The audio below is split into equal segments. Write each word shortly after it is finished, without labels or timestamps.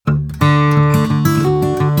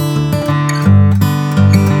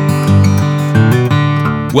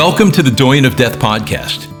Welcome to the Doyen of Death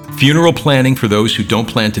podcast, funeral planning for those who don't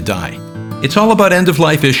plan to die. It's all about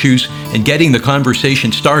end-of-life issues and getting the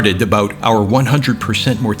conversation started about our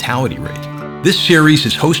 100% mortality rate. This series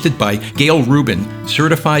is hosted by Gail Rubin,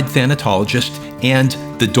 certified thanatologist and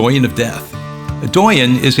the Doyen of Death. A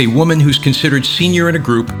doyen is a woman who's considered senior in a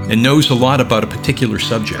group and knows a lot about a particular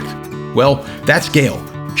subject. Well, that's Gail.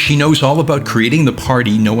 She knows all about creating the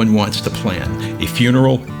party no one wants to plan, a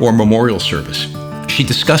funeral or memorial service. She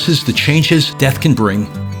discusses the changes death can bring,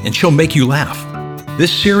 and she'll make you laugh.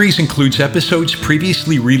 This series includes episodes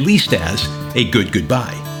previously released as A Good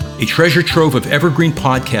Goodbye, a treasure trove of evergreen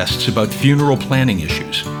podcasts about funeral planning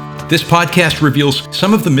issues. This podcast reveals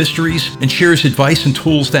some of the mysteries and shares advice and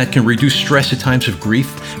tools that can reduce stress at times of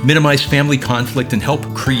grief, minimize family conflict, and help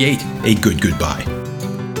create a good goodbye.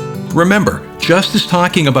 Remember, just as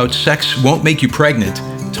talking about sex won't make you pregnant,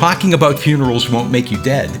 talking about funerals won't make you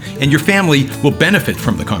dead, and your family will benefit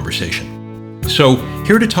from the conversation. So,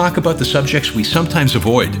 here to talk about the subjects we sometimes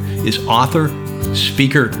avoid is author,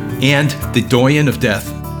 speaker, and the Doyen of Death,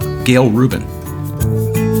 Gail Rubin.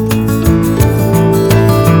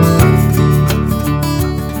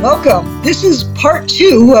 Welcome. This is part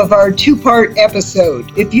 2 of our 2-part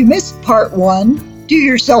episode. If you missed part 1, do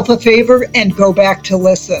yourself a favor and go back to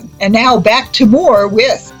listen. And now back to more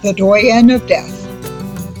with the Doyen of Death.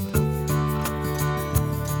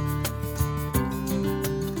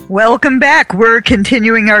 Welcome back. We're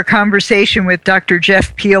continuing our conversation with Dr.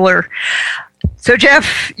 Jeff Piehler. So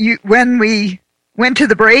Jeff, when we went to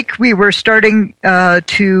the break, we were starting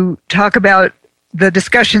to talk about the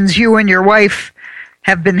discussions you and your wife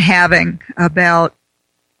have been having about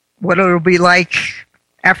what it'll be like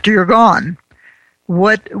after you're gone.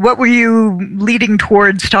 What were you leading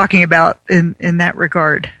towards talking about in that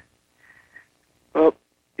regard? Well,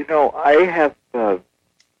 I have,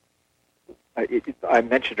 I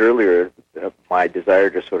mentioned earlier my desire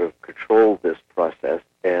to sort of control this process,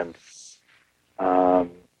 and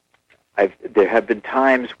there have been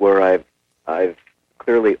times where I've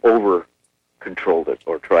clearly over-controlled it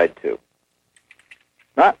or tried to.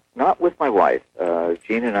 Not with my wife.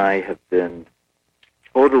 Jean and I have been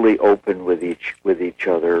totally open with each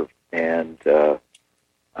other, and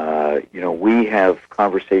we have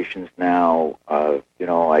conversations now.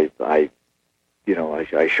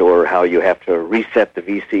 I show her how you have to reset the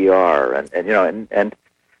VCR, and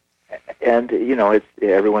it's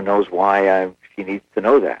everyone knows why she needs to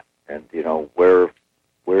know that, and where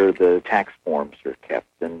the tax forms are kept,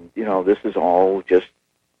 and this is all just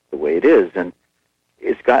the way it is, and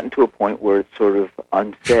it's gotten to a point where it's sort of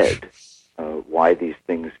unsaid why these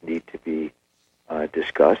things need to be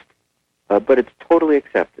discussed, but it's totally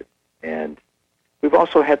accepted. And we've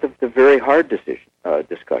also had the very hard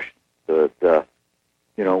discussion.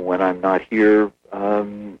 When I'm not here,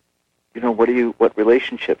 what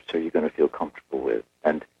relationships are you going to feel comfortable with?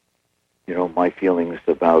 And my feelings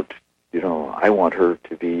about I want her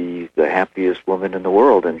to be the happiest woman in the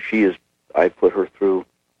world, and I put her through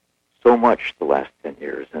so much the last 10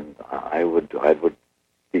 years, and I would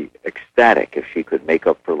be ecstatic if she could make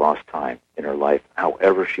up for lost time in her life,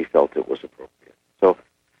 however she felt it was appropriate. So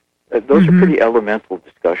those are pretty elemental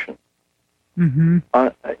discussions. Mm-hmm.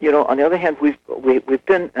 On the other hand, we've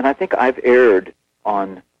been, and I think I've erred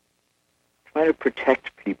on trying to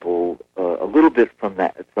protect people a little bit from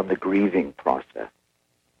the grieving process.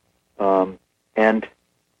 And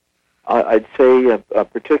I'd say,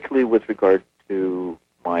 particularly with regard to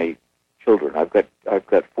my children, I've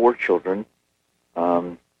got 4 children,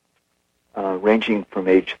 ranging from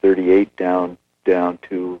age 38 down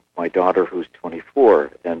to my daughter who's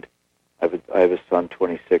 24, and I have a son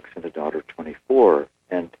 26 and a daughter 24,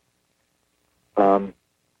 and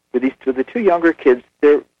with the 2 younger kids,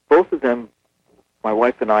 both of them, my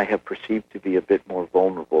wife and I have perceived to be a bit more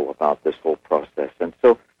vulnerable about this whole process, and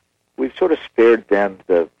so we've sort of spared them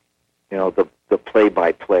the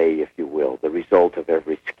play-by-play, if you will, the result of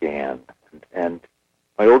every scan, and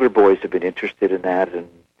my older boys have been interested in that,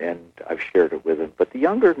 and I've shared it with them, but the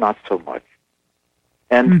younger not so much,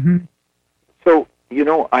 and so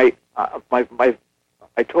I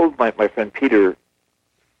told my friend Peter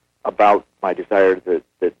about my desire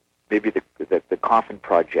that maybe the coffin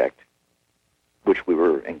project, which we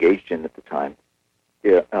were engaged in at the time,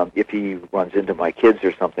 if he runs into my kids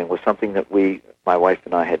or something, was something that my wife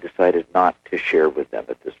and I had decided not to share with them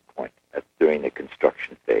at this point during the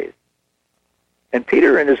construction phase. And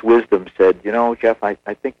Peter, in his wisdom, said, Jeff, I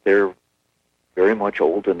think they're very much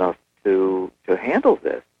old enough to handle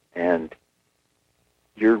this, and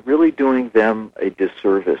you're really doing them a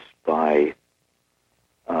disservice by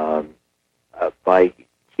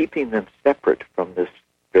keeping them separate from this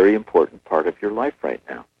very important part of your life right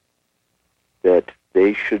now. That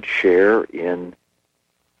they should share in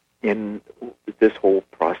this whole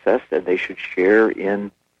process, and they should share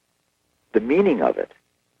in the meaning of it.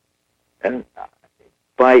 And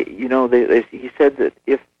he said that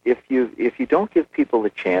if you don't give people a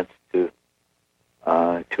chance to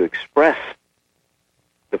express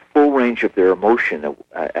the full range of their emotion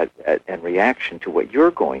and reaction to what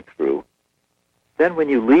you're going through, then when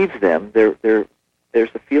you leave them, there's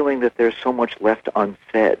the feeling that there's so much left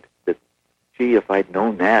unsaid. That, gee, if I'd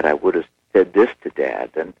known that, I would have said this to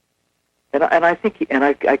Dad. And I think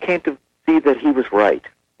I came to see that he was right.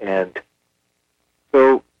 And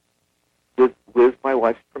so, with my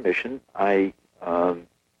wife's permission,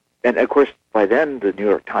 and of course by then the New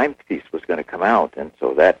York Times piece was going to come out, and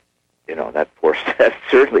so that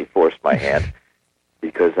certainly forced my hand,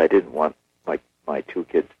 because I didn't want my two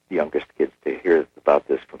kids, the youngest kids, to hear about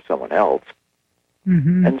this from someone else.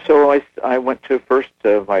 Mm-hmm. And so I went to first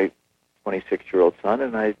my 26-year-old son,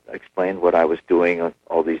 and I explained what I was doing on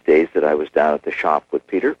all these days that I was down at the shop with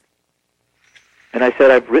Peter. And I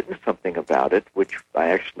said, I've written something about it, which I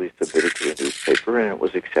actually submitted to a newspaper, and it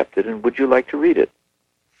was accepted, and would you like to read it?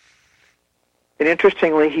 And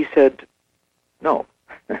interestingly, he said no.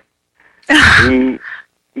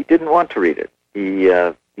 He didn't want to read it. He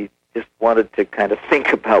just wanted to kind of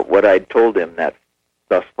think about what I'd told him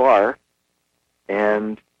thus far,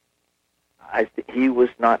 and he was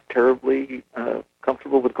not terribly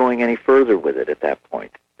comfortable with going any further with it at that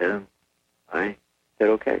point. And I said,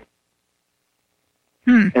 okay.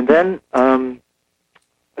 And then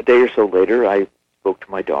a day or so later, I spoke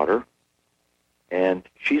to my daughter, and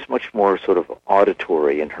she's much more sort of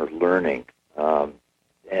auditory in her learning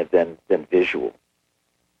than visual.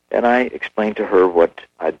 And I explained to her what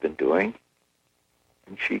I'd been doing,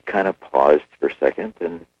 and she kind of paused for a second,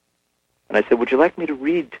 and I said, would you like me to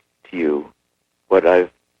read to you what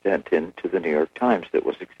I've sent in to the New York Times that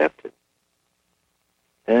was accepted?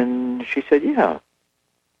 And she said, yeah.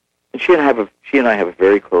 And she and I have a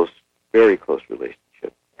very close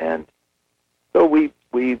relationship. And so we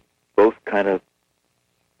both kind of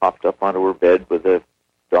popped up onto her bed with a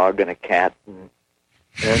dog and a cat, and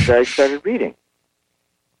I started reading.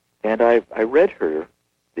 And I read her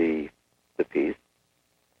the piece,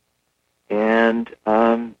 and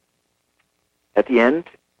at the end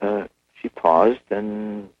she paused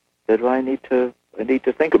and said, well, I need to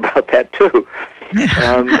think about that too.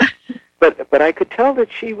 But I could tell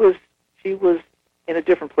that she was in a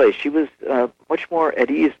different place. She was much more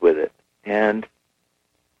at ease with it. And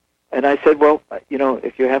I said, well,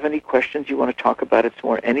 if you have any questions, you want to talk about it some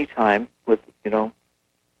more anytime,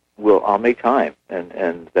 I'll make time.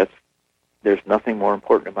 And there's nothing more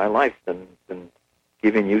important in my life than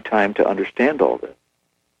giving you time to understand all this.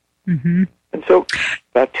 Mm-hmm. And so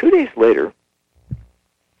about 2 days later,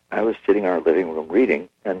 I was sitting in our living room reading,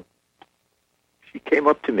 and she came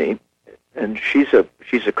up to me, and she's a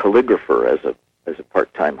calligrapher as a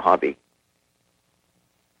part-time hobby.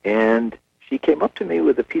 And she came up to me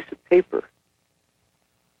with a piece of paper,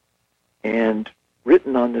 and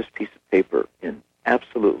written on this piece of paper in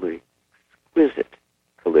absolutely exquisite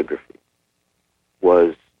calligraphy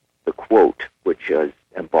was the quote, which is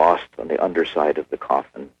embossed on the underside of the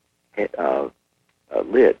coffin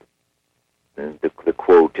lid. And the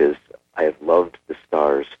quote is, I have loved the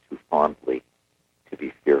stars too fondly to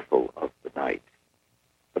be fearful of the night.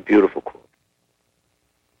 A beautiful quote.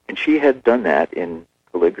 And she had done that in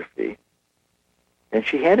calligraphy. And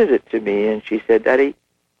she handed it to me, and she said, Daddy,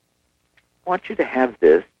 I want you to have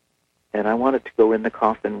this, and I want it to go in the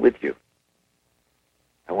coffin with you.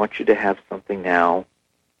 I want you to have something now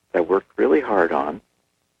that I worked really hard on,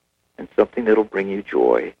 and something that'll bring you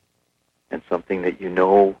joy, and something that you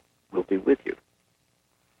know will be with you.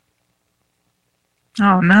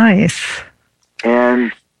 Oh, nice.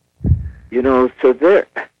 And, so there,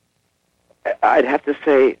 I'd have to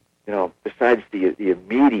say, besides the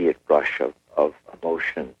immediate rush of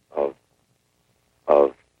emotion,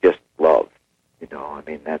 of just love,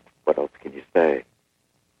 that's, what else can you say?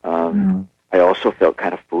 I also felt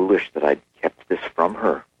kind of foolish that I'd kept this from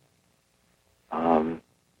her.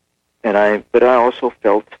 But I also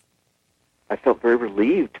felt very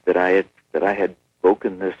relieved that I had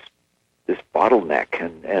broken this bottleneck,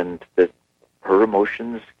 and that her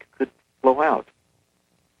emotions could flow out.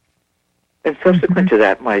 And subsequent to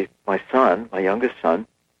that, my son, my youngest son,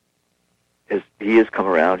 he has come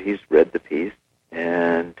around. He's read the piece,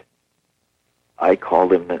 and I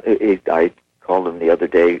called him. I called him the other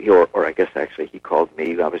day, or I guess actually he called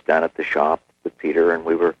me. I was down at the shop with Peter, and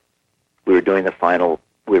we were doing the final.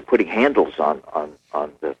 We were putting handles on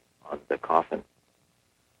the coffin,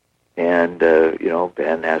 And,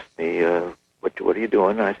 Ben asked me, what are you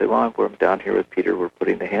doing? And I said, well, I'm down here with Peter. We're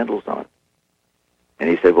putting the handles on. And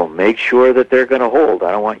he said, well, make sure that they're going to hold.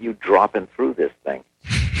 I don't want you dropping through this thing.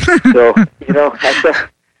 So,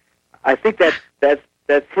 I think that's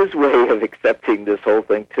his way of accepting this whole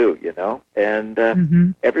thing, too,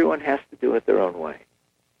 And everyone has to do it their own way.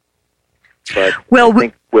 But I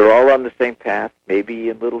think we're all on the same path, maybe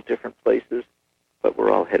in little different places, but we're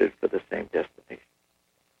all headed for the same destination.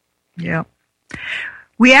 Yeah.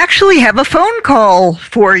 We actually have a phone call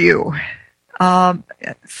for you.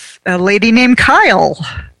 It's a lady named Kyle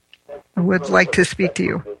would like to speak to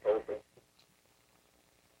you.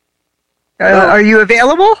 Are you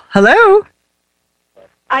available? Hello?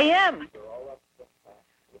 I am.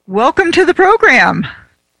 Welcome to the program.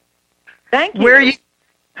 Thank you. Where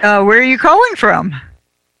are you calling from?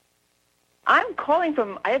 I'm calling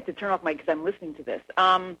from, I have to turn off my, because I'm listening to this.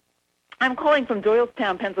 I'm calling from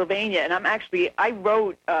Doylestown, Pennsylvania, and I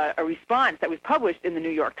wrote a response that was published in the New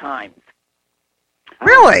York Times.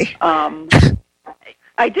 Really?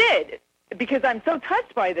 I did, because I'm so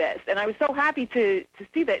touched by this, and I was so happy to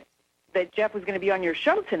see that Jeff was going to be on your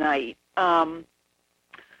show tonight. I'm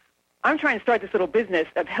trying to start this little business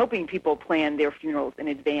of helping people plan their funerals in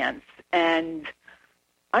advance, and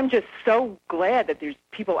I'm just so glad that there's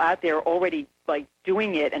people out there already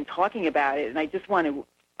doing it and talking about it, and I just want to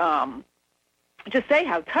just say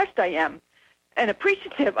how touched I am and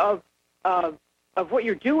appreciative of what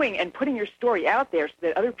you're doing and putting your story out there so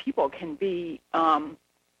that other people can be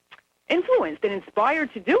influenced and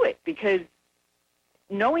inspired to do it, because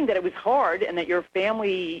knowing that it was hard and that your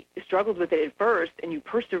family struggled with it at first and you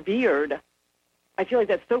persevered, I feel like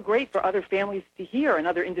that's so great for other families to hear and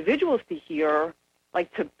other individuals to hear,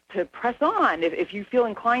 to press on if you feel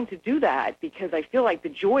inclined to do that, because I feel like the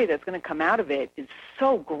joy that's going to come out of it is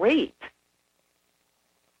so great.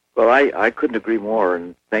 Well, I couldn't agree more,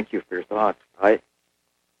 and thank you for your thoughts. The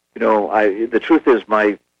truth is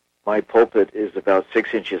my pulpit is about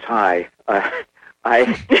 6 inches high.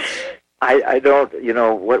 I don't,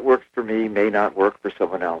 what works for me may not work for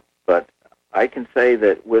someone else, but I can say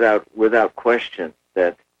that without question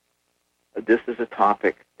that this is a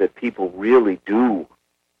topic that people really do,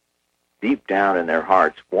 deep down in their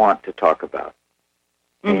hearts, want to talk about.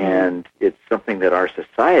 Mm-hmm. And it's something that our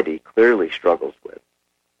society clearly struggles with.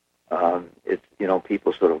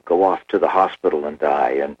 People sort of go off to the hospital and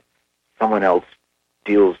die, and someone else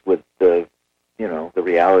deals with the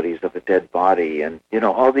realities of a dead body and,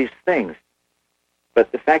 all these things.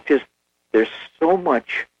 But the fact is, there's so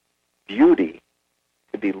much beauty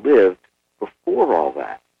to be lived before all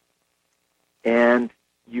that. And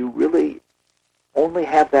you really only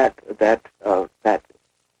have that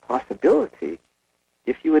possibility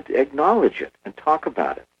if you would acknowledge it and talk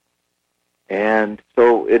about it. And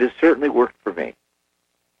so it has certainly worked for me.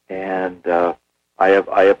 And I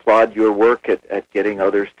applaud your work at getting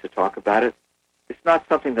others to talk about it. It's not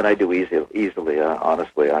something that I do easily.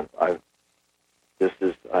 Honestly,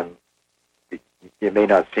 you may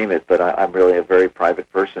not seem it, but I'm really a very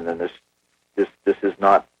private person, and this is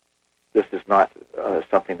not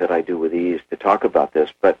something that I do with ease to talk about this.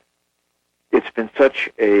 But it's been such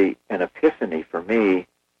an epiphany for me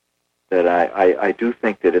that I do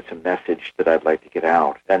think that it's a message that I'd like to get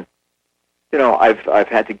out. And I've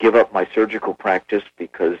had to give up my surgical practice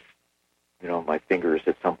because my fingers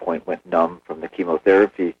at some point went numb from the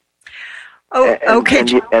chemotherapy. Oh, okay.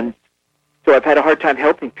 And so I've had a hard time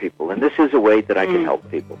helping people, and this is a way that I can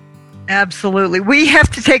help people. Absolutely. We have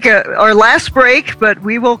to take our last break, but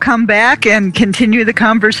we will come back and continue the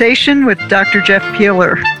conversation with Dr. Jeff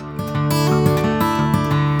Piehler.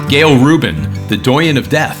 Gail Rubin, the doyen of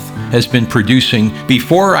death, has been producing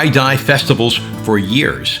Before I Die festivals for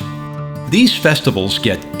years. These festivals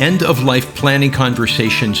get end-of-life planning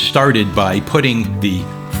conversations started by putting the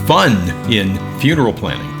fun in funeral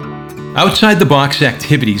planning. Outside-the-box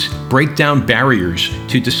activities break down barriers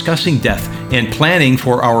to discussing death and planning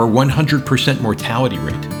for our 100% mortality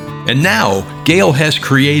rate. And now, Gail has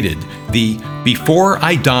created the Before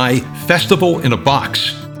I Die Festival in a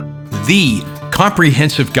Box, the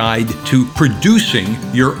comprehensive guide to producing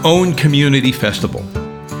your own community festival.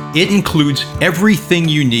 It includes everything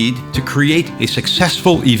you need to create a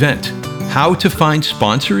successful event, how to find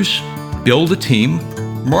sponsors, build a team,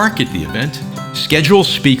 market the event, schedule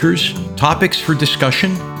speakers, topics for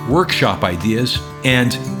discussion, workshop ideas,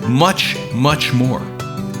 and much, much more.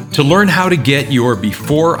 To learn how to get your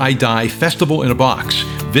Before I Die Festival in a Box,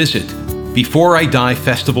 visit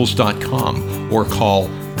beforeidiefestivals.com or call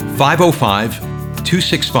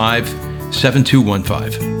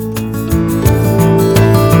 505-265-7215.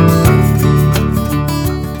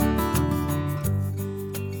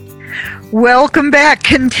 Welcome back.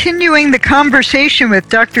 Continuing the conversation with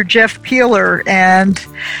Dr. Jeff Piehler. And,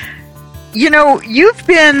 you know, you've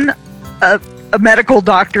been a medical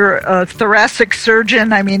doctor, a thoracic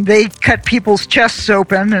surgeon. I mean, they cut people's chests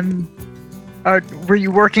open. And were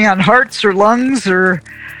you working on hearts or lungs or?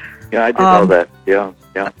 Yeah, I did all that. Yeah.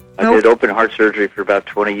 I did open heart surgery for about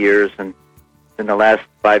 20 years, and in the last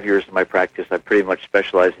 5 years of my practice, I pretty much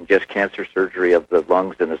specialized in just cancer surgery of the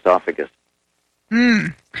lungs and esophagus.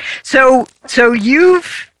 So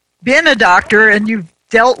you've been a doctor and you've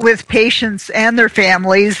dealt with patients and their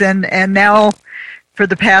families, and now for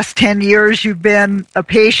the past 10 years you've been a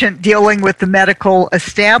patient dealing with the medical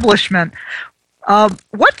establishment.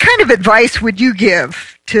 What kind of advice would you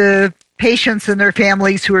give to patients and their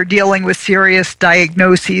families who are dealing with serious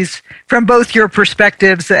diagnoses from both your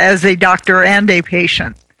perspectives as a doctor and a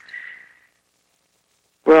patient?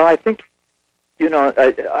 Well, I think,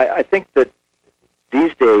 I think that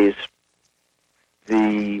these days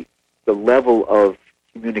the level of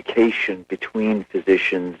communication between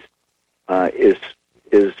physicians is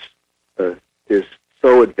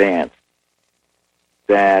so advanced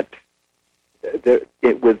that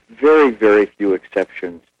with very, very few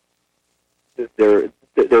exceptions,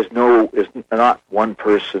 there's not one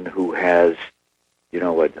person who has,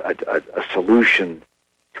 a solution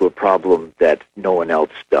to a problem that no one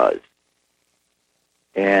else does.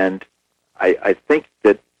 And I think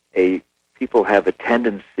that people have a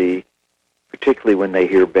tendency, particularly when they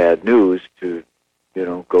hear bad news, to,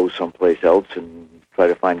 go someplace else and try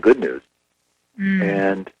to find good news.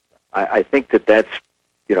 And I think that's,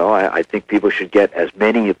 I think people should get as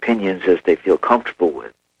many opinions as they feel comfortable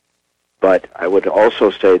with. But I would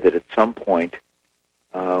also say that at some point,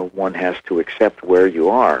 one has to accept where you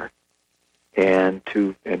are and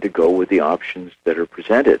to go with the options that are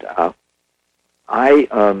presented. I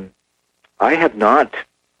have not,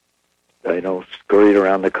 scurried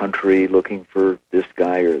around the country looking for this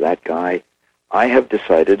guy or that guy. I have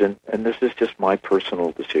decided, and this is just my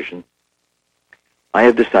personal decision, I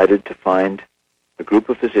have decided to find a group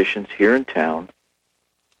of physicians here in town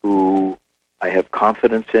who I have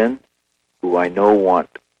confidence in, who I know want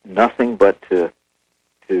nothing but to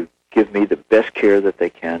give me the best care that they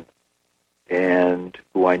can, and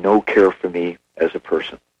who I know care for me as a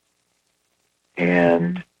person.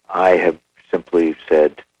 And I have simply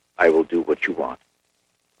said, I will do what you want.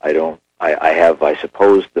 I have, I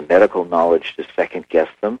suppose, the medical knowledge to second guess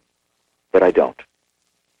them, but I don't.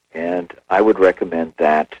 And I would recommend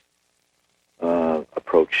that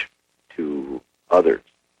approach to others.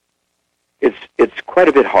 It's quite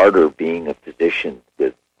a bit harder being a physician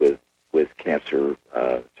with cancer,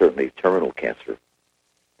 certainly terminal cancer,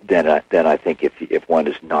 than I think if one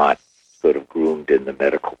is not sort of groomed in the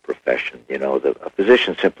medical profession. A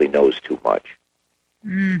physician simply knows too much,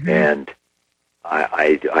 and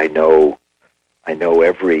I know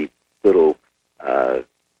every little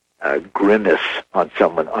grimace on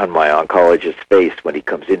my oncologist's face when he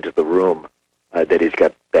comes into the room that he's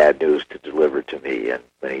got bad news to deliver to me, and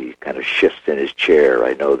when he kind of shifts in his chair,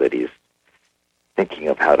 I know that he's thinking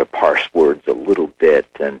of how to parse words a little bit,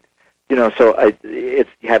 and so it's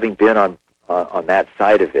having been on that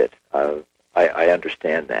side of it. I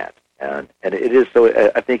understand that, and it is so.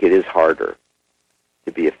 I think it is harder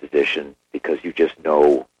to be a physician because you just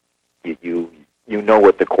know you know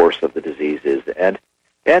what the course of the disease is, and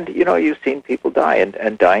you've seen people die,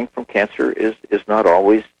 and dying from cancer is not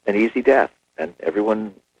always an easy death, and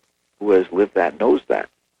everyone who has lived that knows that.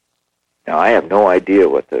 Now, I have no idea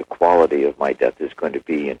what the quality of my death is going to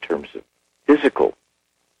be in terms of physical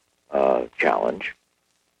challenge,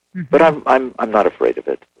 but I'm not afraid of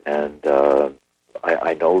it, and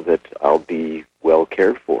I know that I'll be well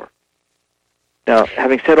cared for. Now,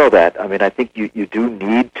 having said all that, I think you do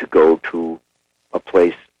need to go to a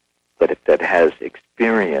place that has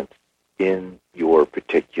experience in your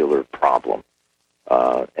particular problem,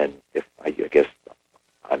 and if I guess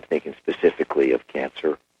I'm thinking specifically of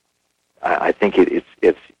cancer, I think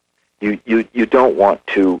it's you don't want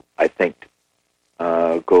to, I think,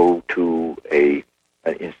 go to an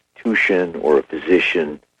institution or a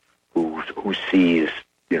physician who sees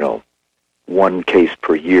one case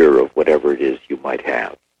per year of whatever it is you might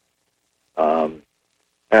have.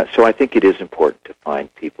 So I think it is important to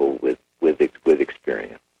find people with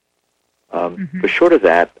experience. But short of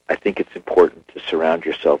that, I think it's important to surround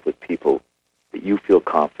yourself with people that you feel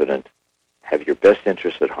confident, have your best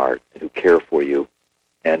interests at heart, and who care for you,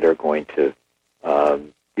 and are going to,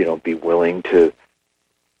 be willing to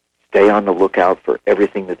stay on the lookout for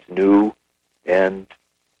everything that's new, and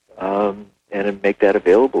make that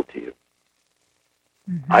available to you.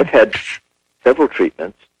 I've had several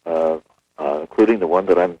treatments. including the one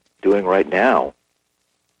that I'm doing right now,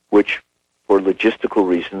 which for logistical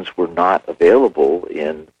reasons were not available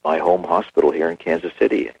in my home hospital here in Kansas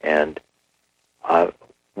City. And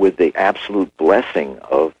with the absolute blessing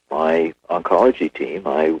of my oncology team,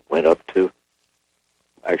 I went up to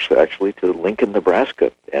actually to Lincoln,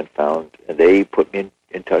 Nebraska, and they put me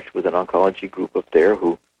in touch with an oncology group up there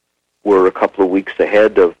who were a couple of weeks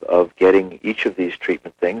ahead of getting each of these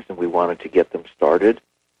treatment things, and we wanted to get them started.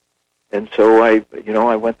 And so I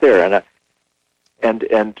went there, and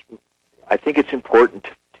I think it's important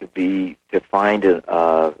to find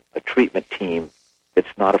a treatment team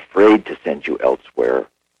that's not afraid to send you elsewhere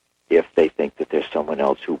if they think that there's someone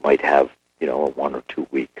else who might have, a 1 or 2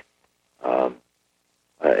 week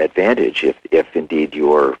advantage if indeed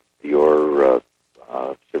your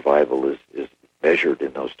survival is measured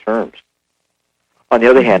in those terms. On the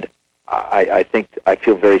other hand, I think I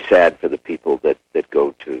feel very sad for the people that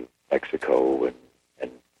go to Mexico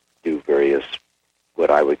and do various what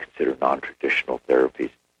I would consider non-traditional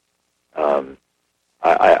therapies. I'm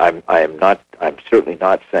certainly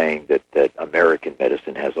not saying that American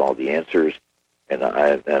medicine has all the answers, and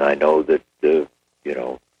I know that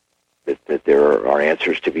that there are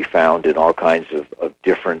answers to be found in all kinds of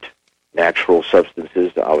different natural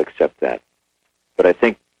substances. I'll accept that, but I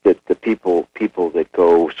think that the people that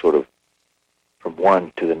go sort of from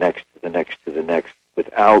one to the next to the next to the next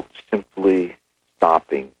without simply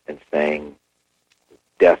stopping and saying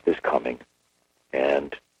death is coming,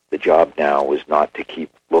 and the job now is not to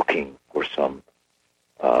keep looking for some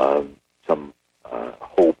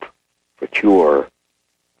hope for cure,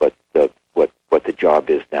 but what the job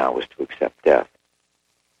is now is to accept death,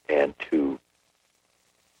 and to,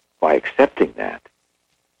 by accepting that,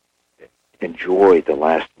 enjoy the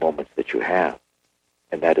last moments that you have,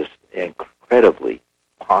 and that is incredibly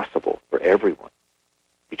possible for everyone.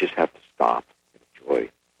 You just have to stop and enjoy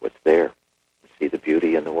what's there, and see the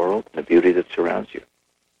beauty in the world and the beauty that surrounds you.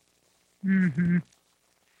 Mm-hmm.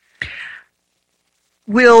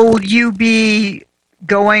 Will you be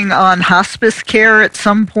going on hospice care at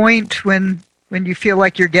some point when you feel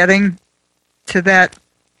like you're getting to that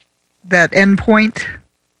end point?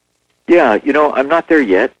 Yeah, I'm not there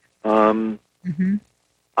yet. Mm-hmm.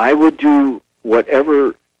 I would do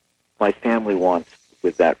whatever my family wants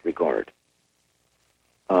with that regard.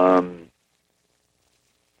 And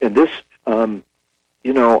this, and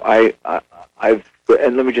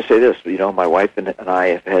let me just say this, my wife and I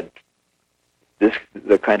have had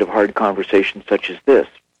the kind of hard conversations such as this.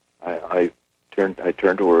 I turned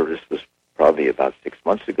to her, this was probably about 6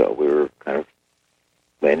 months ago. We were kind of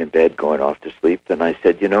laying in bed, going off to sleep, and I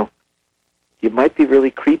said, it might be really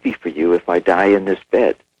creepy for you if I die in this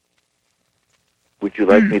bed. Would you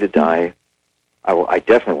like me to die? I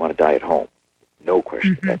definitely want to die at home. No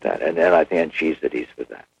question about that. And I think she's at ease with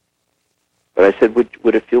that. But I said,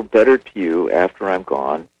 would it feel better to you after I'm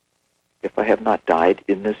gone if I have not died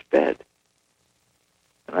in this bed?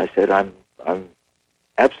 And I said, I'm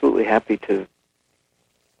absolutely happy to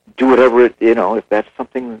do whatever if that's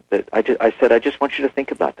something that I said, I just want you to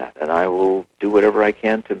think about that, and I will do whatever I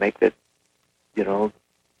can to make that,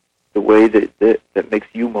 the way that makes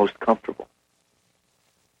you most comfortable.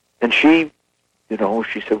 And she,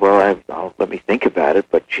 she said, well, I'll let me think about it,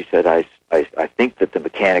 but she said, I think that the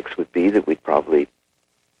mechanics would be that we'd probably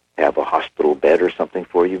have a hospital bed or something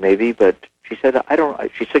for you maybe, but she said,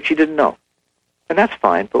 she said she didn't know. And that's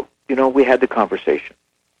fine, but, we had the conversation.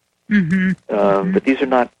 Mm-hmm. But these are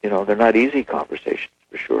not, they're not easy conversations,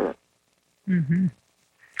 for sure. Mm-hmm.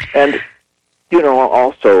 And,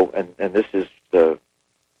 also, and this is a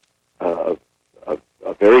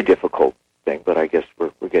very difficult thing, but I guess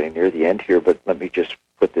we're getting near the end here, but let me just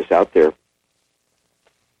put this out there.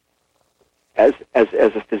 As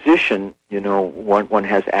a physician, one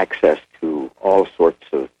has access to all sorts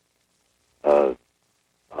of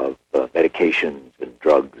medications and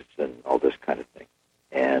drugs and all this kind of thing.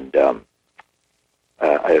 And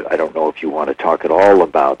I don't know if you want to talk at all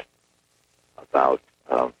about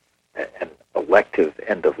an elective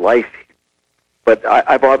end of life, but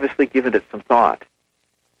I've obviously given it some thought.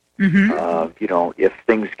 Mm-hmm. If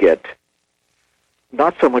things get,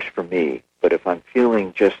 not so much for me, but if I'm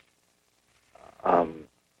feeling just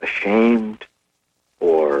ashamed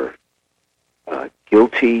or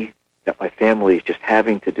guilty that my family is just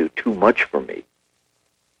having to do too much for me,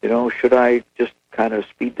 should I just kind of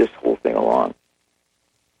speed this whole thing along?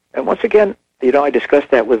 And once again, I discussed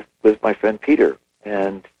that with my friend Peter,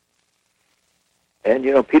 and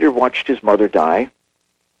Peter watched his mother die,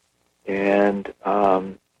 and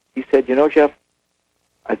he said, Jeff,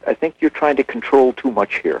 I think you're trying to control too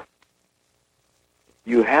much here.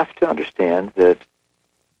 you have to understand that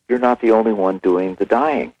you're not the only one doing the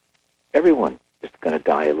dying. Everyone is going to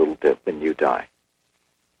die a little bit when you die.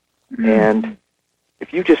 Mm-hmm. And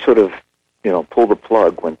if you just sort of, pull the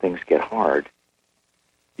plug when things get hard,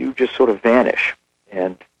 you just sort of vanish.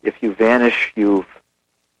 And if you vanish, you've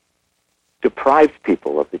deprived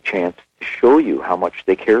people of the chance to show you how much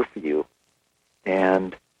they care for you.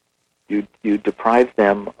 And you deprive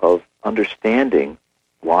them of understanding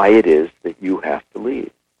why it is that you have to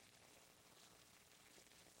leave.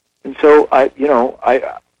 And so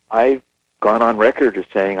I've gone on record as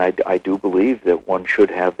saying I do believe that one should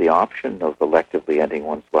have the option of electively ending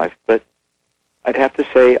one's life, but I'd have to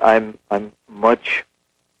say I'm much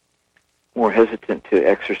more hesitant to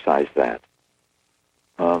exercise that.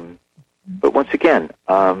 But once again,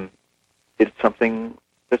 it's something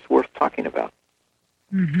that's worth talking about.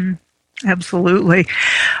 Mm-hmm. Absolutely.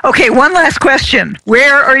 Okay, one last question.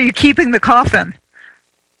 Where are you keeping the coffin?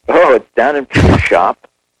 Oh, it's down in Piehler's shop.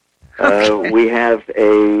 Okay. We have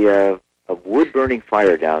a wood-burning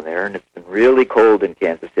fire down there, and it's been really cold in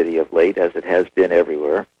Kansas City of late, as it has been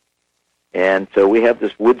everywhere. And so we have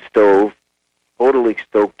this wood stove totally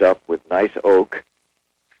stoked up with nice oak,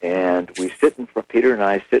 and Peter and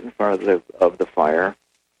I sit in front of the fire,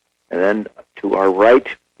 and then to our right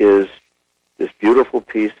is this beautiful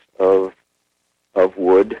piece of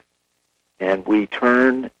wood, and we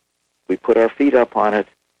put our feet up on it,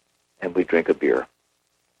 and we drink a beer.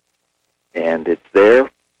 And it's there,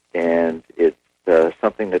 and it's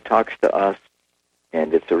something that talks to us,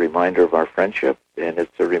 and it's a reminder of our friendship, and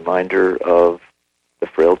it's a reminder of the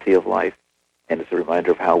frailty of life, and it's a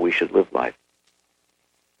reminder of how we should live life.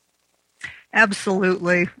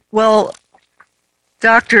 Absolutely. Well,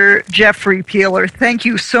 Dr. Jeffrey Piehler, thank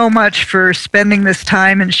you so much for spending this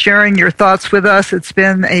time and sharing your thoughts with us. It's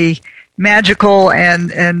been a magical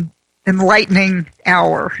and enlightening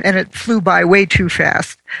hour, and it flew by way too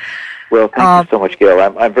fast. Well, thank you so much, Gail.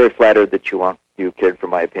 I'm very flattered that you cared for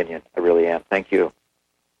my opinion. I really am. Thank you.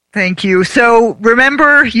 Thank you. So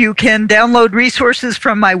remember, you can download resources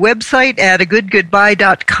from my website at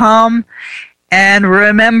agoodgoodbye.com. And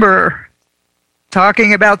remember,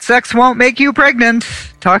 talking about sex won't make you pregnant.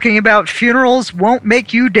 Talking about funerals won't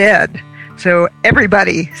make you dead. So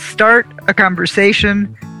everybody, start a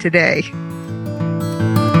conversation today.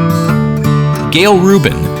 Gail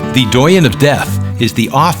Rubin, the Doyen of Death, is the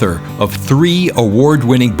author of 3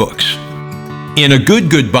 award-winning books. In A Good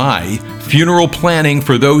Goodbye, Funeral Planning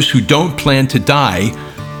for Those Who Don't Plan to Die,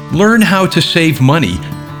 learn how to save money,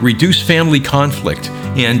 reduce family conflict,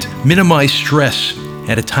 and minimize stress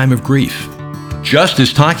at a time of grief. Just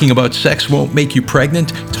as talking about sex won't make you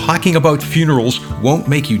pregnant, talking about funerals won't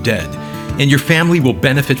make you dead, and your family will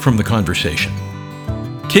benefit from the conversation.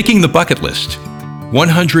 Kicking the Bucket List,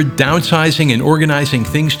 100 downsizing and organizing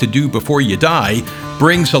things to do before you die,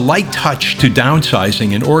 brings a light touch to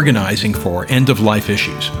downsizing and organizing for end-of-life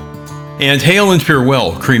issues. And Hail and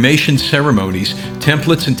Farewell, Cremation Ceremonies,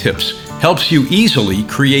 Templates and Tips, helps you easily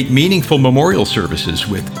create meaningful memorial services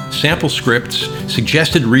with sample scripts,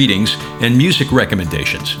 suggested readings, and music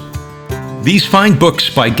recommendations. These fine books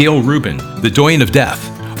by Gail Rubin, the Doyen of Death,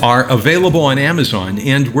 are available on Amazon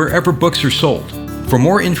and wherever books are sold. For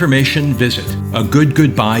more information, visit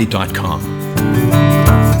agoodgoodbye.com.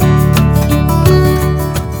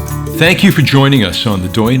 Thank you for joining us on the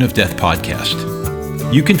Doyen of Death podcast.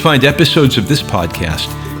 You can find episodes of this podcast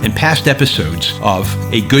and past episodes of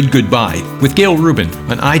A Good Goodbye with Gail Rubin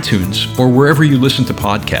on iTunes or wherever you listen to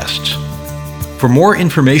podcasts. For more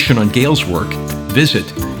information on Gail's work, visit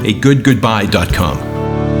agoodgoodbye.com.